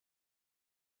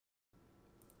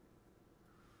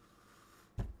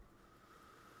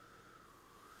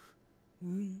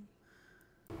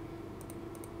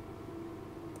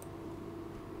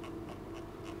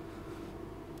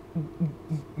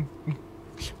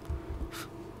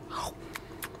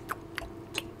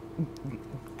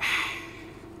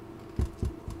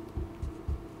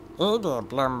Hey there,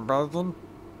 Blumbergen.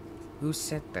 Who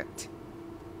said that?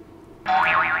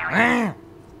 Ah!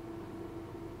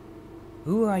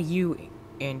 Who are you,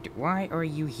 and why are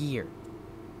you here?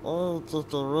 Hey,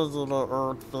 just a regular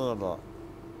old fella.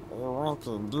 I want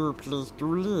a new place to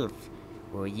live.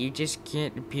 Well, you just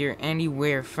can't appear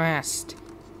anywhere fast.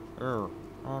 Oh,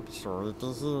 I'm sorry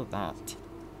to hear that.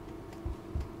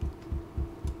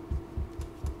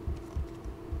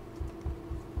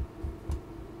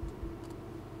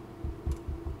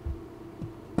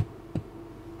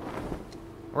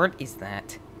 What is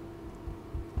that?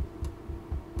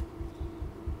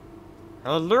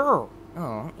 Hello?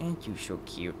 Oh, ain't you so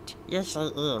cute? Yes, I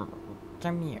am.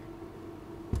 Come here.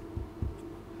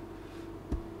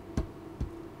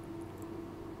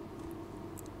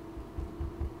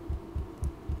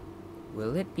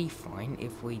 Will it be fine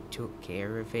if we took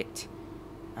care of it?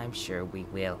 I'm sure we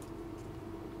will.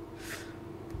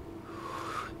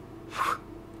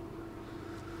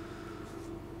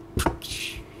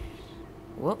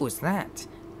 What was that?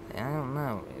 I don't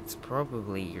know. It's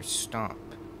probably your stomp.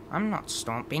 I'm not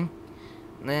stomping.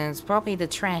 It's probably the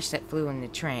trash that flew in the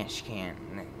trash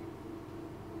can.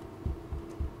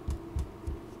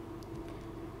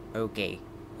 Okay,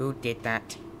 who did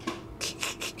that?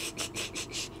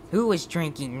 Who was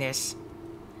drinking this?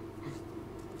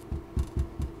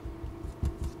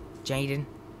 Jaden,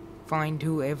 find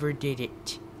whoever did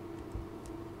it.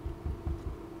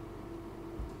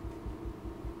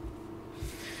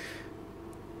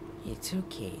 It's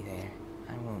okay there.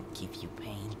 I won't give you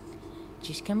pain.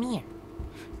 Just come here.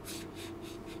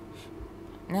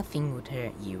 Nothing would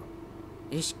hurt you.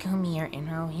 Just come here and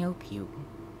I'll help you.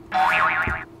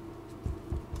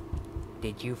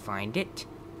 Did you find it?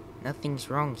 Nothing's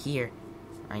wrong here.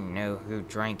 I know who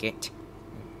drank it.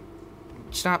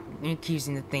 Stop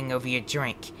accusing the thing of your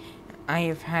drink. I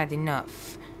have had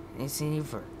enough. It's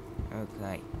over.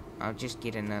 Okay, I'll just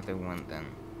get another one then.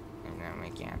 And I'll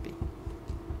make you happy.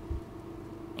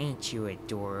 Ain't you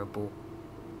adorable?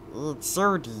 It's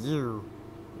so do you.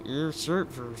 Your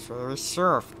shirt was very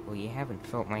soft. Well, you haven't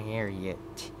felt my hair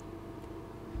yet.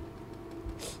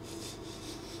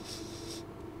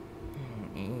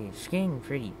 It's getting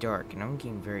pretty dark and I'm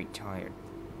getting very tired.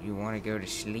 You want to go to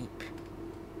sleep?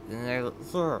 Yeah,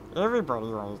 everybody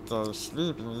wants to go to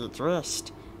sleep and get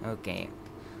dressed. Okay,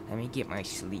 let me get my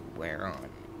sleepwear on,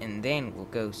 and then we'll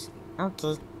go sleep.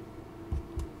 Okay.